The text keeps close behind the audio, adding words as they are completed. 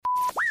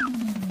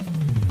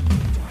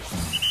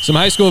Some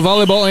high school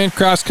volleyball and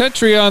cross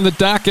country on the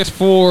docket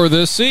for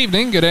this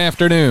evening. Good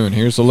afternoon.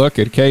 Here's a look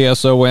at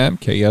KSOM,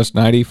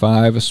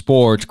 KS95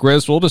 Sports.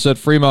 Griswold is at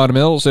Fremont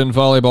Mills in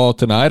volleyball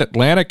tonight.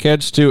 Atlantic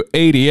heads to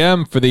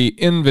ADM for the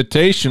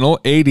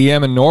Invitational.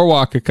 ADM and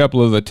Norwalk, a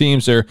couple of the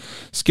teams they're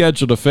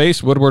scheduled to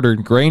face.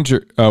 Woodward,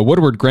 Granger,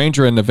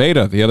 and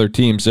Nevada, the other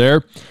teams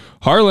there.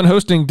 Harlan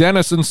hosting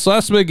Denison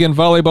Schleswig in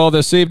volleyball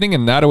this evening,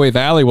 and Nottoway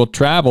Valley will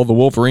travel. The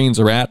Wolverines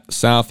are at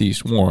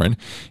Southeast Warren.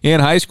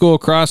 In high school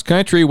cross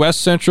country, West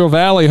Central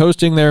Valley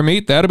hosting their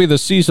meet. That'll be the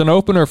season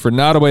opener for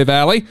Nottoway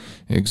Valley.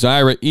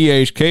 Exira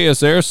EHK is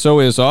there, so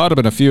is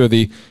Audubon, a few of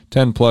the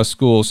 10-plus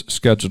schools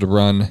scheduled to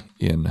run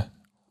in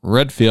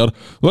Redfield.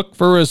 Look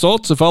for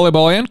results of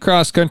volleyball and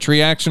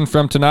cross-country action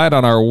from tonight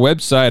on our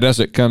website as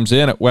it comes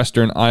in at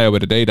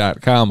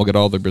westerniowatoday.com. We'll get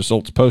all the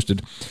results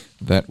posted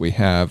that we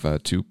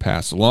have to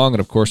pass along. And,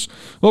 of course,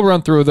 we'll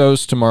run through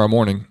those tomorrow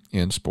morning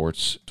in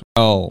Sports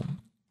 12.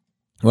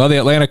 Well, the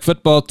Atlantic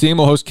football team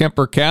will host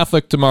Kemper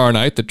Catholic tomorrow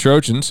night. The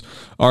Trojans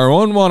are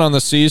 0-1 on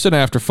the season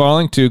after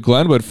falling to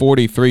Glenwood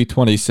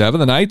 43-27.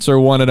 The Knights are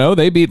 1-0.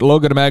 They beat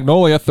Logan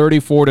Magnolia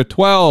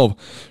 34-12.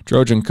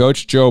 Trojan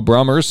coach Joe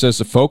Brummer says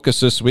the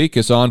focus this week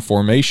is on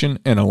formation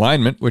and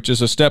alignment, which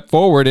is a step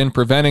forward in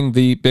preventing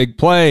the big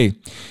play.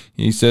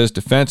 He says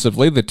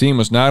defensively the team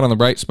was not on the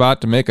right spot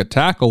to make a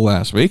tackle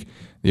last week.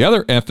 The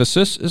other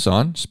emphasis is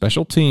on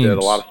special teams. Did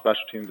a lot of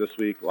special teams this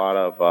week, a lot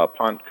of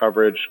punt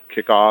coverage,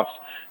 kickoffs,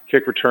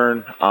 kick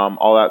return,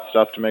 all that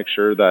stuff to make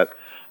sure that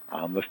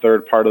the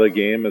third part of the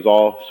game is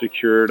all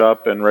secured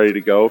up and ready to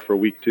go for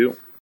week 2.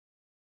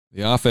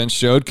 The offense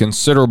showed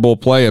considerable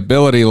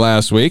playability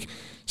last week.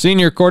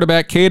 Senior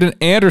quarterback Caden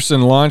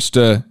Anderson launched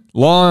a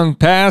long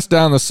pass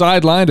down the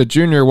sideline to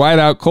junior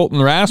wideout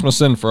Colton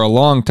Rasmussen for a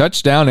long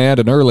touchdown and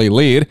an early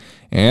lead.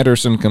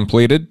 Anderson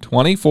completed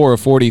 24 of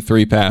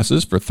 43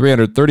 passes for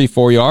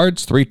 334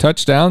 yards, 3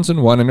 touchdowns,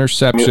 and 1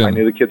 interception. I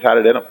knew the kids had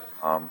it in them.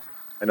 I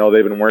know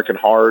they've been working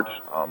hard.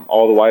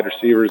 All the wide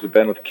receivers have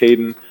been with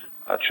Caden.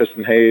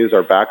 Tristan Hayes,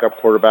 our backup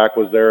quarterback,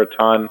 was there a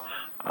ton.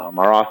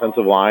 Our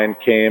offensive line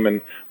came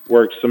and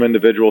worked some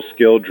individual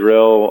skill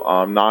drill,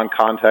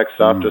 non-contact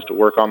stuff just to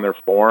work on their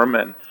form.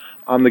 And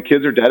the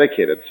kids are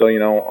dedicated. So,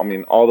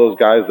 all those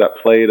guys that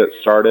played, that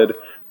started,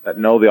 that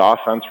know the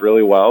offense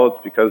really well,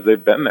 it's because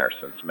they've been there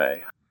since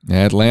May.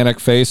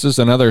 Atlantic faces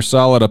another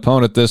solid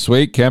opponent this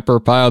week. Kemper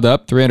piled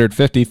up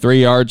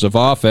 353 yards of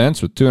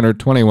offense with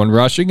 221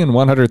 rushing and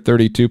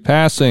 132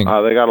 passing.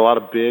 They got a lot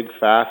of big,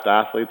 fast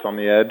athletes on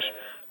the edge.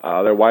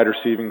 Their wide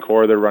receiving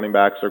core, their running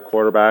backs, their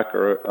quarterback,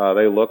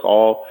 they look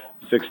all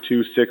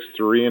 6'2",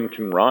 6'3", and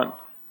can run.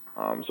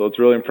 So it's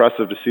really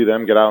impressive to see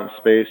them get out in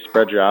space,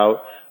 spread you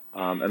out,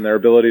 and their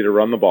ability to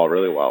run the ball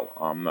really well.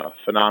 The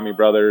Fanami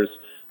brothers,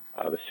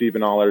 the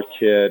Siebenaller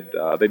kid,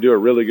 they do a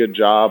really good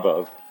job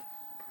of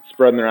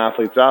spreading their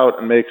athletes out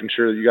and making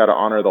sure that you got to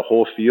honor the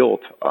whole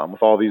field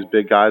with all these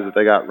big guys that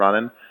they got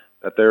running,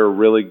 that they're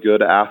really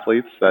good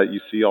athletes that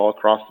you see all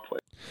across the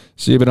place.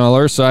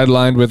 Siebenaller,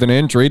 sidelined with an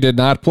injury, did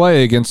not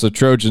play against the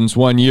Trojans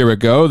 1 year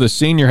ago. The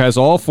senior has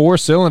all 4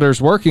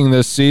 cylinders working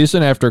this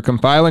season after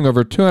compiling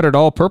over 200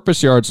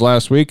 all-purpose yards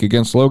last week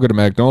against Logan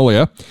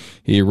Magnolia.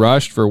 He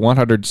rushed for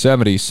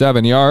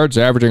 177 yards,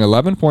 averaging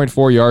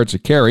 11.4 yards a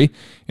carry,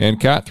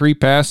 and caught 3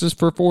 passes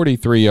for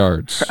 43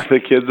 yards. The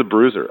kid's a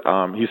bruiser.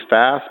 He's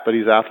fast, but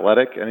he's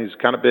athletic, and he's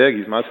kind of big.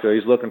 He's muscular.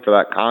 He's looking for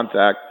that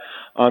contact.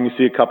 You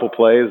see a couple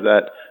plays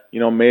that,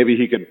 maybe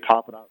he could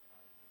pop it out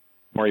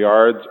more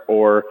yards,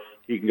 or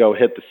he can go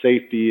hit the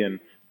safety and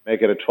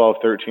make it a 12,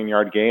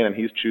 13-yard gain, and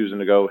he's choosing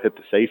to go hit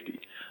the safety.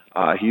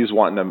 He's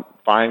wanting to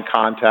find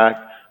contact,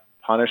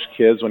 punish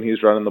kids when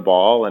he's running the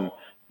ball, and,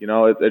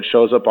 it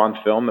shows up on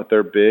film that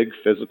they're big,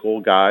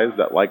 physical guys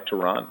that like to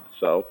run.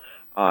 So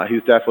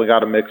he's definitely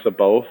got a mix of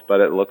both,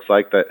 but it looks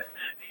like that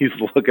he's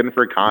looking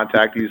for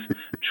contact. He's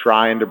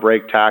trying to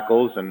break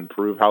tackles and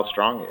prove how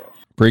strong he is.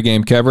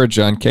 Pre-game coverage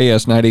on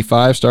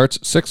KS95 starts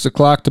at 6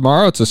 o'clock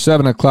tomorrow. It's a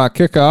 7 o'clock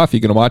kickoff. You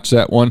can watch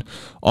that one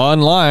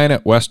online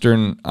at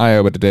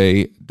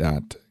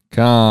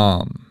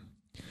westerniowatoday.com.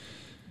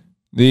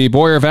 The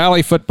Boyer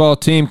Valley football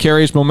team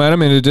carries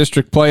momentum into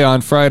district play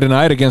on Friday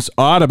night against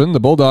Audubon.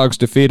 The Bulldogs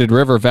defeated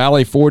River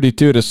Valley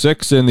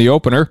 42-6 in the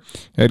opener.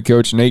 Head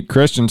coach Nate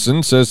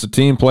Christensen says the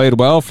team played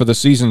well for the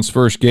season's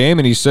first game,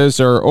 and he says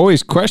there are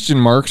always question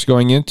marks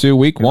going into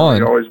week 1.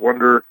 You always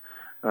wonder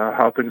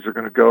how things are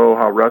going to go,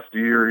 how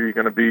rusty are you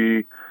going to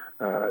be,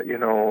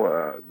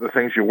 the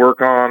things you work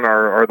on,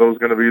 are those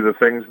going to be the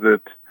things that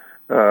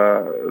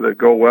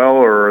go well,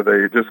 or are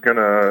they just going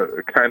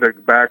to kind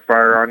of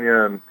backfire on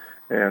you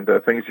and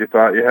things you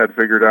thought you had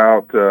figured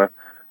out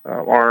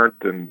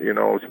aren't, and,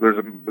 so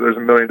there's a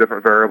million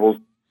different variables.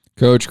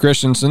 Coach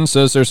Christensen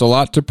says there's a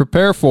lot to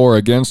prepare for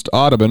against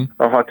Audubon.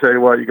 I'll tell you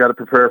what, you got to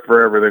prepare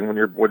for everything when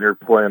you're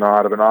playing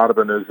Audubon.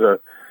 Audubon is a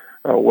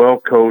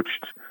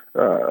well-coached,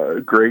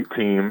 great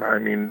team. I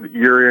mean,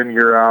 year in,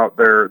 year out,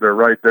 they're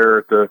right there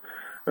at the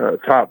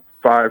top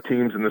 5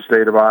 teams in the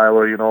state of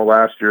Iowa.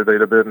 Last year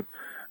they'd have been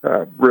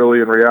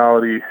really, in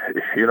reality,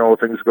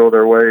 things go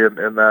their way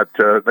and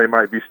that they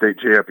might be state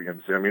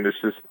champions. I mean,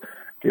 it's just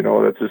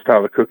that's just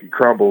how the cookie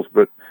crumbles.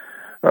 But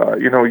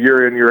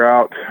year in, year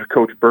out,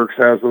 Coach Burks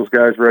has those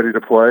guys ready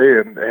to play,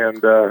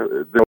 and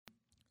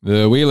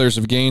the Wheelers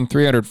have gained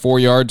 304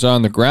 yards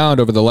on the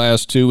ground over the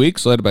last 2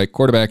 weeks, led by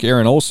quarterback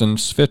Aaron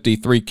Olson's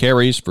 53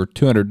 carries for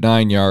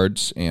 209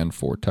 yards and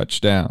 4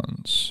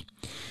 touchdowns.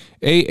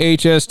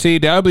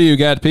 AHSTW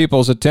got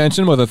people's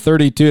attention with a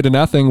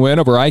 32-0 win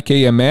over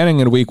IKM Manning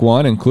in Week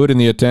 1, including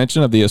the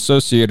attention of the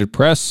Associated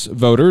Press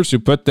voters who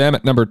put them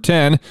at number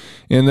 10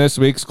 in this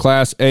week's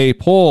Class A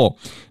poll.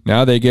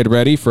 Now they get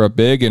ready for a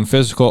big and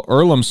physical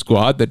Earlham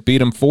squad that beat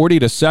them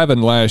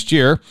 40-7 last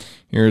year.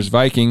 Here's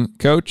Viking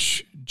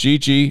coach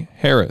Gigi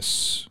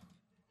Harris.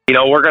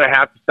 We're going to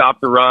have to stop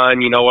the run.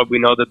 We know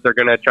that they're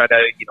going to try to,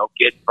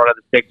 get in front of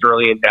the sticks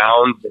early in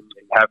downs and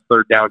have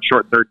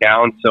short third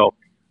down. So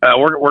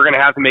we're going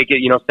to have to make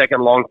it, second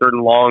and long, third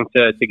and long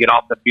to get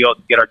off the field,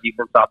 to get our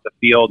defense off the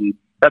field. And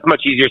that's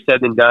much easier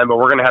said than done, but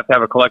we're going to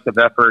have a collective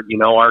effort.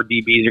 Our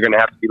DBs are going to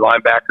have to be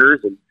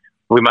linebackers, and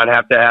we might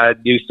have to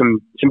do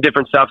some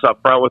different stuff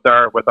up front with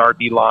our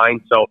D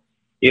line. So,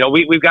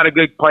 we've got a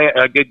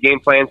good game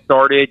plan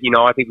started.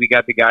 I think we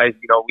got the guys,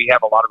 we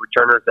have a lot of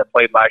returners that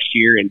played last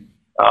year, and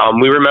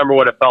we remember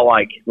what it felt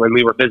like when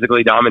we were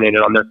physically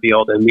dominated on their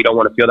field, and we don't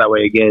want to feel that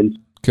way again.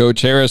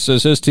 Coach Harris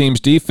says his team's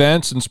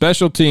defense and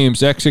special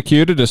teams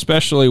executed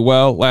especially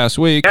well last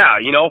week. Yeah,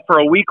 for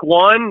a week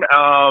 1,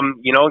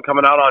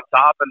 coming out on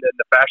top and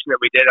the fashion that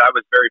we did, I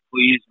was very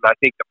pleased, and I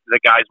think the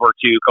guys were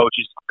too,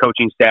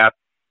 coaching staff.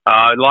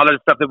 A lot of the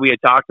stuff that we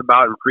had talked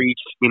about and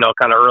preached,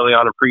 kind of early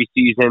on in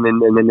preseason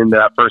and then into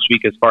that first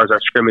week as far as our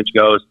scrimmage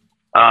goes,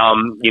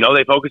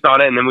 they focused on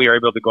it, and then we were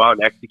able to go out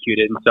and execute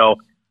it. And so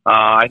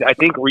I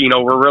think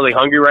we're really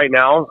hungry right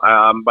now,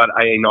 but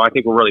I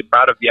think we're really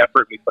proud of the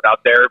effort we put out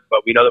there,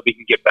 but we know that we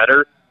can get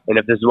better. And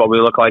if this is what we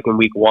look like in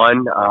week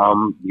 1,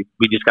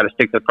 we just got to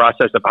stick to the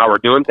process of how we're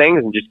doing things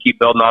and just keep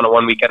building on it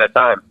 1 week at a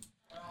time.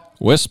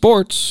 With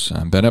sports,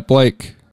 I'm Bennett Blake.